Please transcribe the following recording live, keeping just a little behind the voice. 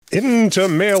Into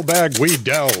mailbag we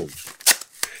delve.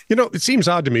 You know, it seems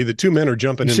odd to me that two men are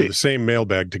jumping into the same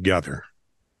mailbag together.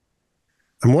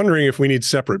 I'm wondering if we need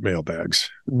separate mailbags.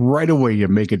 Right away, you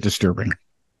make it disturbing.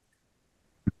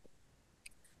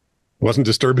 Wasn't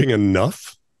disturbing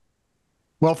enough?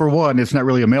 Well, for one, it's not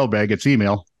really a mailbag, it's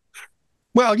email.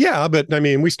 Well, yeah, but I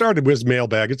mean, we started with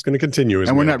mailbag. It's going to continue as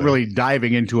And we're mailbag. not really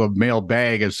diving into a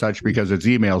mailbag as such because it's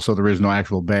email, so there is no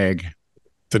actual bag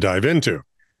to dive into.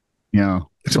 Yeah.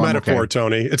 It's a metaphor, okay.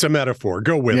 Tony. It's a metaphor.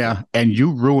 Go with it. Yeah, and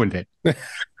you ruined it.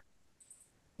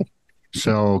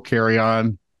 So carry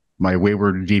on, my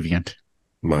wayward deviant.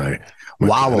 My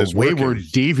wow, a wayward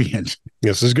deviant.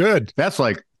 This is good. That's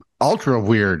like ultra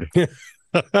weird.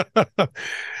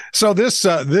 So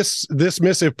this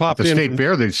missive popped in. The state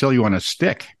fair, they'd sell you on a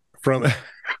stick.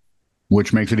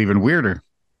 Which makes it even weirder.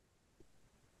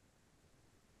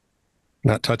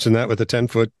 Not touching that with a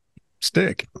 10-foot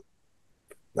stick.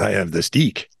 I have the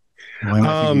steak. Why am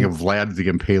I thinking of Vlad the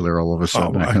Impaler all of a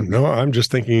sudden? No, I'm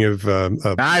just thinking of...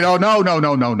 I don't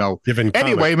know. No.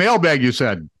 Anyway, mailbag, you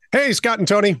said. Hey, Scott and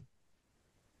Tony.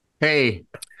 Hey.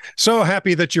 So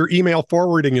happy that your email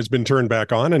forwarding has been turned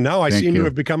back on, and now I see you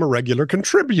have become a regular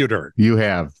contributor. You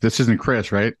have. This isn't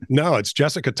Chris, right? No, it's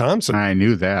Jessica Thompson. I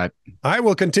knew that. I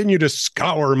will continue to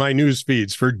scour my news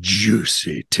feeds for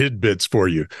juicy tidbits for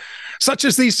you, such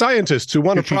as these scientists who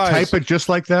won a prize. Did she type it just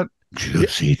like that?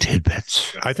 Juicy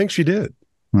tidbits. I think she did.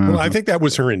 Well, I think that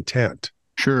was her intent.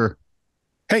 Sure.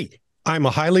 Hey, I'm a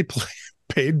highly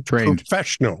paid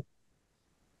professional.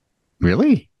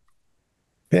 Really?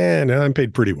 And I'm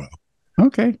paid pretty well.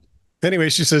 Okay. Anyway,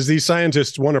 she says these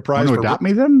scientists won a prize. Want to adopt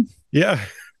me then? Yeah.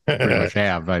 Pretty much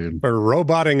have. For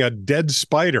roboting a dead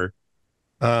spider.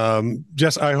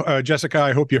 Jessica,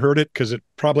 I hope you heard it because it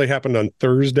probably happened on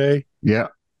Thursday. Yeah.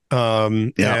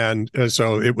 And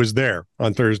so it was there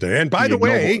on Thursday. And by the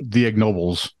way, the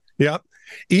ignobles. Yeah.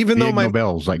 Even though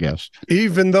I guess.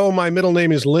 Even though my middle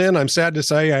name is Lynn, I'm sad to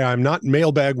say I'm not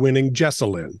mailbag winning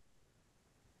Jessalyn.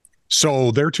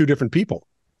 So they're two different people.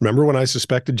 Remember when I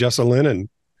suspected Jessalyn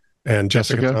and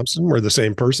Jessica Thompson were the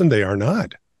same person? They are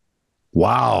not.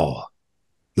 Wow.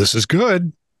 This is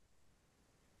good.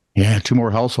 Yeah, two more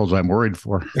households I'm worried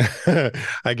for.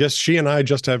 I guess she and I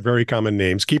just have very common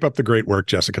names. Keep up the great work,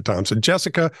 Jessica Thompson.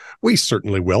 Jessica, we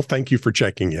certainly will. Thank you for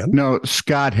checking in. No,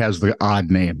 Scott has the odd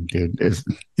name, dude.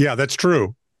 Yeah, that's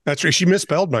true. That's true. She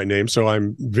misspelled my name, so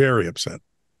I'm very upset.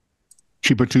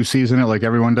 She put two C's in it like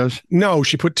everyone does? No,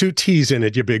 she put two T's in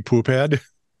it, you big poop head.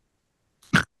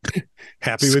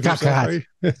 Happy with yourself?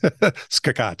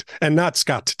 Skakat. And not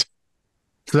Scott.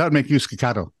 So that would make you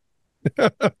Scaccato.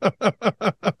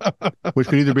 Which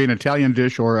could either be an Italian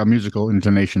dish or a musical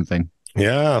intonation thing.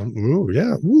 Yeah. Ooh,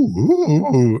 yeah.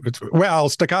 Ooh. Well,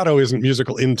 staccato isn't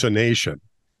musical intonation.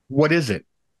 What is it?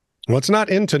 Well, it's not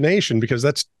intonation because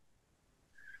that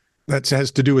has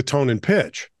to do with tone and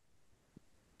pitch.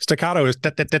 Staccato is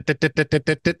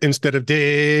instead of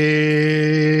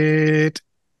dit.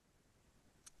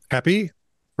 Happy?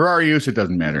 For our use, it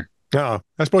doesn't matter. Oh,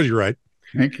 I suppose you're right.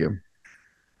 Thank you.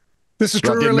 This is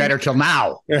true. It didn't matter till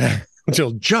now.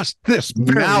 Until just this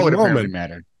very moment. Now it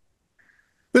mattered.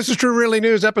 This is True Really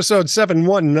News, episode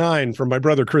 719 from my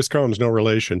brother Chris Combs, no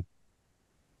relation.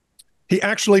 He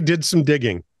actually did some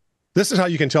digging. This is how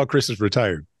you can tell Chris is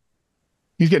retired.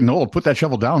 He's getting old. Put that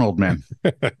shovel down, old man.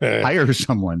 Hire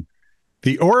someone.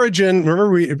 The origin,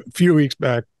 remember a few weeks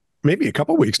back, maybe a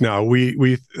couple weeks now,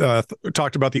 we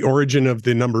talked about the origin of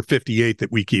the number 58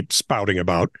 that we keep spouting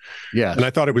about. Yeah. And I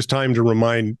thought it was time to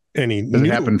remind any It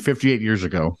happened 58 years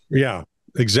ago. Yeah,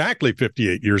 exactly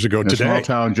 58 years ago today. A small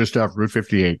town just off Route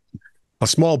 58. A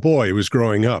small boy was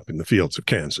growing up in the fields of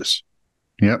Kansas.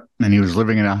 Yep. And he was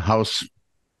living in a house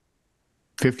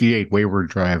 58 Wayward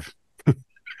Drive.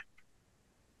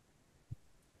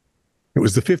 It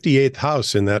was the 58th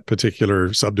house in that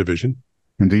particular subdivision.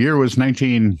 And the year was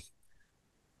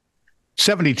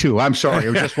 1972. I'm sorry.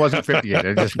 It just wasn't 58.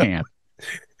 I just can't.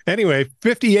 Anyway,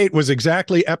 58 was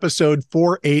exactly episode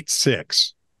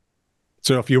 486.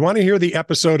 So if you want to hear the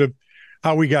episode of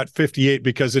how we got 58,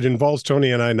 because it involves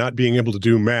Tony and I not being able to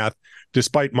do math,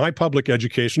 despite my public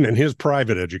education and his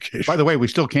private education. By the way, we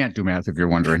still can't do math if you're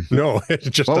wondering. No, it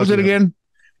just what was it again?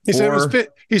 He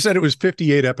said it was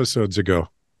 58 episodes ago.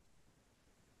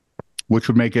 Which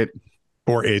would make it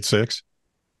 486.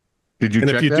 Did you? And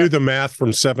check if you that? do the math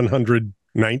from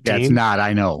 719, that's not.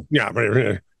 I know. Yeah,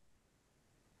 but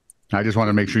I just want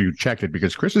to make sure you checked it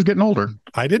because Chris is getting older.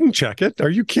 I didn't check it. Are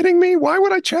you kidding me? Why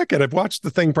would I check it? I've watched the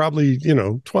thing probably,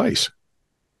 twice.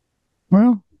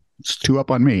 Well, it's 2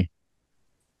 up on me.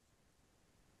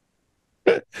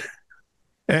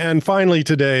 And finally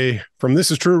today, from This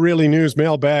Is True Really News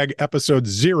Mailbag, episode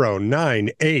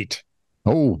 098.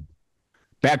 Oh,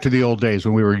 back to the old days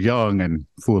when we were young and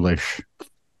foolish,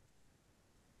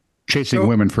 chasing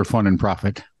women for fun and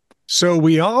profit. So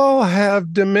we all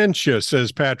have dementia,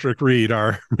 says Patrick Reed,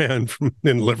 our man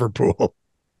in Liverpool.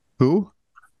 Who?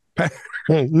 I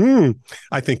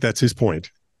think that's his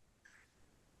point.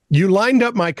 You lined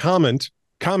up my comment.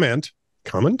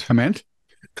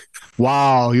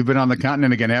 Wow, you've been on the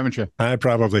continent again, haven't you? I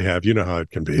probably have. You know how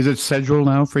it can be. Is it schedule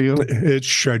now for you? It's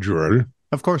schedule.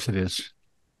 Of course it is.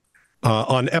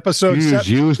 On episode you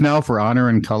use now for honor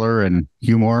and color and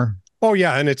humor. Oh,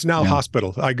 yeah, and it's now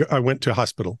hospital. I went to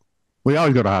hospital. We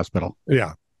always go to hospital.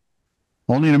 Yeah.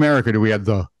 Only in America do we have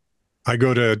the... I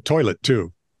go to toilet,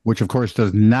 too. Which, of course,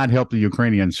 does not help the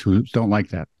Ukrainians who don't like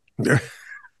that.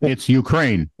 It's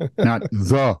Ukraine, not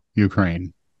the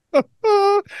Ukraine.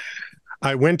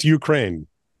 I went to Ukraine.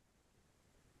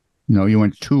 No, you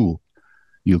went to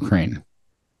Ukraine.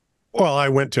 Well, I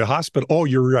went to hospital. Oh,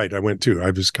 you're right. I went to. I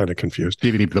was kind of confused.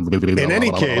 In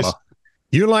any case,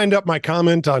 you lined up my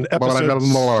comment on episode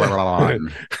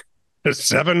 714. You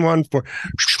see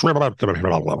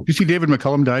David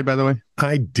McCullum died, by the way?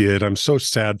 I did. I'm so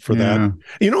sad for that.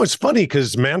 You know, it's funny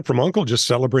because Man from U.N.C.L.E. just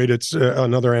celebrated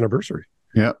another anniversary.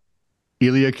 Yeah.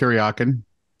 Ilya Kuryakin.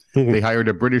 They hired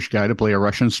a British guy to play a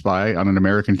Russian spy on an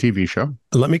American TV show.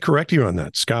 Let me correct you on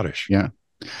that. Scottish. Yeah.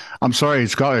 I'm sorry,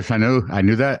 Scottish. I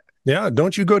knew that. Yeah.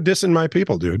 Don't you go dissing my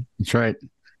people, dude. That's right.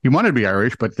 He wanted to be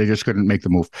Irish, but they just couldn't make the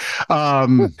move.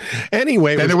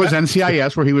 Anyway, then there was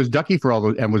NCIS where he was Ducky for all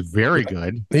those and was very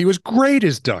good. He was great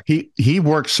as Duck. He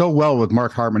worked so well with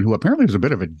Mark Hartman, who apparently was a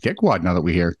bit of a dickwad now that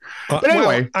we hear. But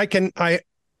anyway, well,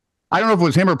 I don't know if it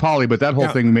was him or Polly, but that whole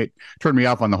thing turned me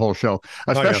off on the whole show,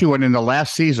 especially when in the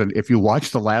last season, if you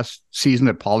watch the last season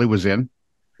that Polly was in,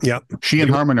 she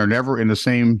and Harmon are never in the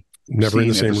same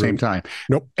same time.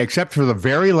 Nope. Except for the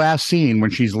very last scene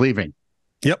when she's leaving.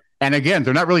 Yep. And again,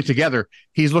 they're not really together.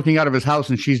 He's looking out of his house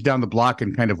and she's down the block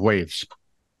and kind of waves.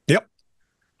 Yep.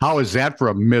 How is that for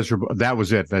a miserable? That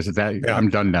was it. That's that. Yeah. I'm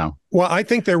done now. Well, I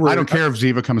think there were. I don't care if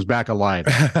Ziva comes back alive.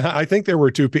 I think there were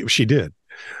two people. She did.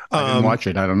 I didn't watch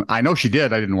it. I know she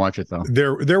did. I didn't watch it though.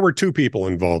 There were two people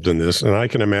involved in this, and I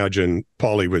can imagine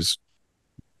Polly was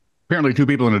apparently two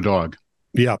people and a dog.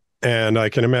 Yeah, and I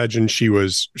can imagine she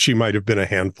might have been a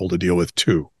handful to deal with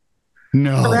too.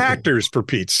 No, they're actors, for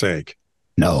Pete's sake.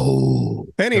 No.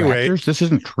 Anyway, this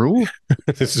isn't true.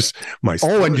 This is my.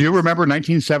 Oh, and do you remember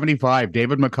 1975?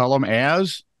 David McCullum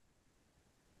as?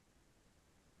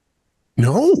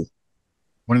 No.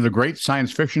 One of the great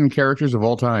science fiction characters of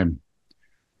all time.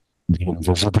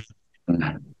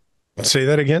 Say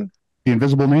that again. The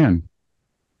Invisible Man.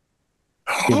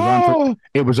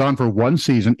 It was on for one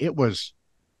season. It was,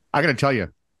 I got to tell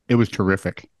you, it was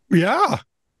terrific. Yeah,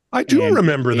 I do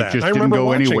remember that. It just didn't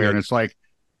go anywhere. And it's like,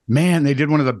 man, they did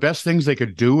one of the best things they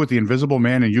could do with the Invisible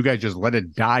Man, and you guys just let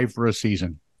it die for a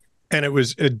season. And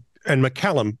and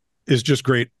McCallum is just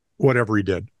great, whatever he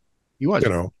did. He was.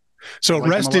 So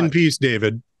rest in peace,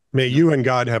 David. May you and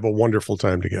God have a wonderful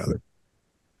time together.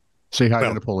 Say hi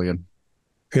to Napoleon.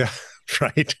 Yeah,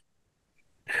 right.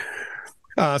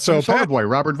 So boy,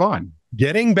 Robert Vaughn.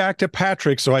 Getting back to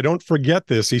Patrick, so I don't forget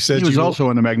this. He said he was also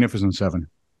in the Magnificent Seven.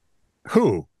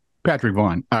 Who? Patrick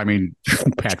Vaughn. I mean,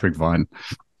 Patrick Vaughn.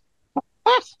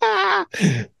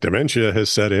 Dementia has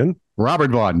set in.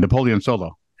 Robert Vaughn, Napoleon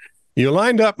Solo. You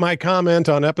lined up my comment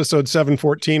on episode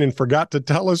 714 and forgot to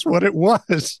tell us what it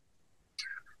was.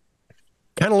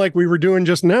 Kind of like we were doing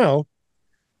just now.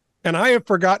 And I have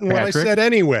forgotten what I said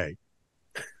anyway.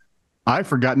 I've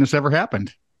forgotten this ever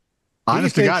happened.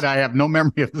 Honest to God, I have no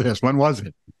memory of this. When was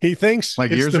it? He thinks like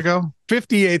years ago?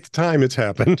 58th time it's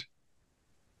happened.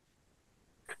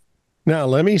 Now,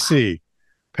 let me see.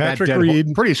 Patrick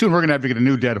Reed. Pretty soon we're going to have to get a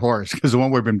new dead horse because the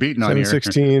one we've been beating on here.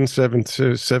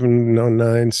 716,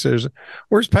 709 says,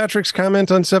 where's Patrick's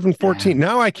comment on 714?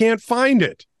 Now I can't find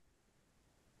it.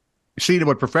 See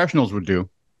what professionals would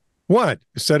do. What?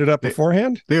 Set it up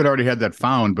beforehand? They had already had that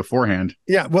found beforehand.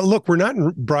 Yeah. Well, look, we're not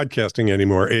broadcasting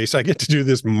anymore, Ace. I get to do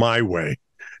this my way.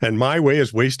 And my way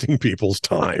is wasting people's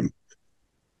time.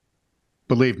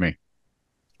 Believe me,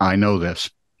 I know this.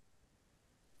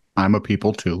 I'm a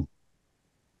people too.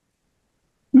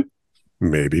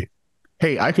 Maybe.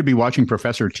 Hey, I could be watching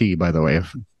Professor T, by the way.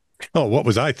 Oh, what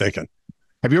was I thinking?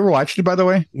 Have you ever watched it, by the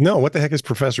way? No. What the heck is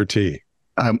Professor T?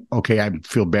 Okay, I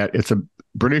feel bad. It's a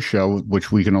British show,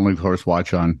 which we can only, of course,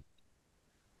 watch on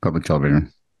public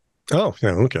television. Oh,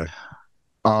 yeah, okay.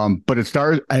 But it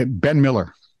stars Ben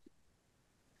Miller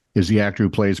is the actor who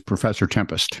plays Professor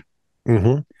Tempest.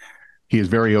 Mm-hmm. He is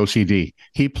very OCD.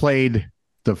 He played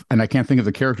and I can't think of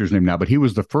the character's name now, but he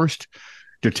was the first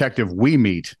detective we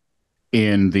meet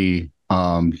in the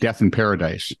Death in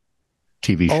Paradise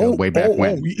TV show way back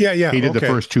when. Oh, yeah. He did the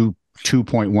first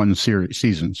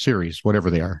 2.1 series, whatever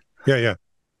they are. Yeah.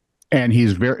 And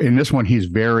he's in this one, he's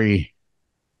broken.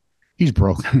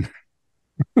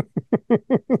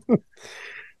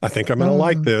 I think I'm going to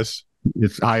like this.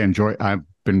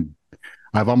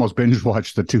 I've almost binge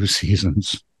watched the 2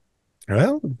 seasons.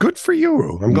 Well, good for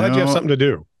you. I'm glad you have something to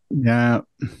do. Yeah.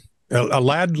 A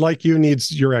lad like you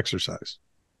needs your exercise.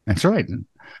 That's right.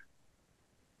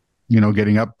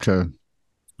 Getting up to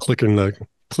clicking the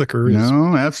clicker.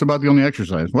 No, that's about the only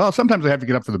exercise. Well, sometimes I have to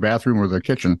get up for the bathroom or the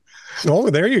kitchen. Oh,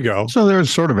 there you go. So there's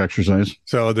sort of exercise.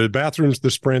 So the bathroom's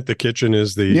the sprint, the kitchen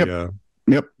is the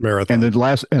marathon.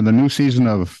 And the new season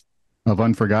of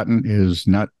Unforgotten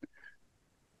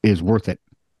is worth it.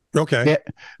 Okay. Yeah,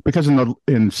 because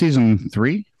in season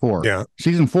 4. Yeah.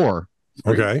 Season 4.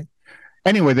 Okay.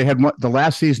 Anyway, they had the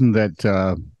last season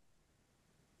that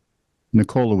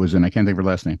Nicola was in. I can't think of her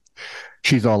last name.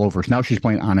 She's all over. Now she's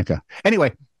playing Annika.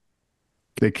 Anyway,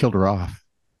 they killed her off.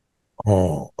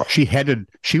 Oh. She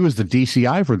was the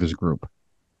DCI for this group.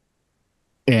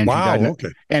 And wow.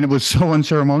 And it was so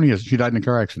unceremonious. She died in a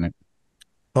car accident.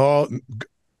 Oh,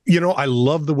 I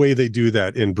love the way they do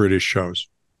that in British shows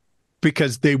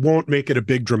because they won't make it a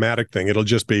big dramatic thing. It'll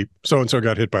just be so-and-so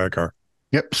got hit by a car.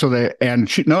 Yep. So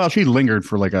she lingered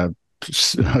for like a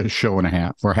show and a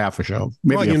half or half a show,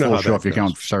 maybe a full show if you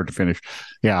count start to finish.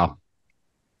 Yeah.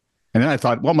 And then I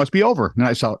thought, well, it must be over. And then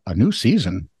I saw a new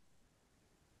season.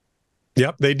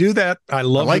 Yep, they do that. I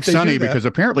like Sonny because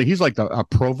apparently he's like a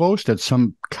provost at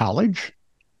some college.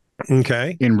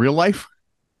 Okay. In real life.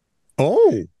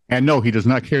 Oh. And no, he does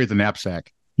not carry the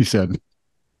knapsack, he said.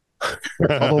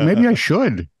 Although maybe I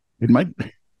should. It might.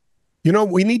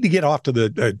 We need to get off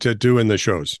to to doing the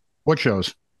shows. What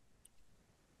shows?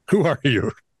 Who are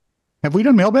you? Have we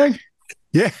done Mailbag?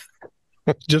 Yeah.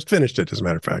 Just finished it, as a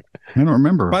matter of fact. I don't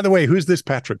remember. By the way, who's this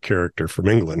Patrick character from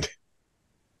England?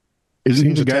 Isn't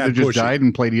he the guy that just died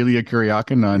and played Ilya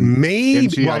Kuryakin on maybe?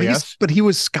 NCIS? But he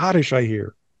was Scottish, I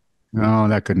hear. No,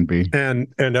 that couldn't be. And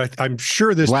I'm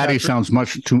sure this Vladdy sounds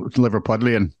much too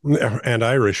Liverpudlian. And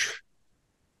Irish.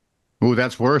 Oh,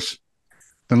 that's worse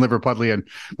than Liverpudlian.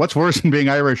 What's worse than being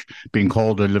Irish? Being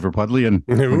called a Liverpudlian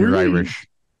when you're Irish.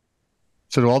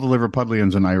 So to all the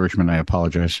Liverpudlians and Irishmen, I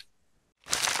apologize.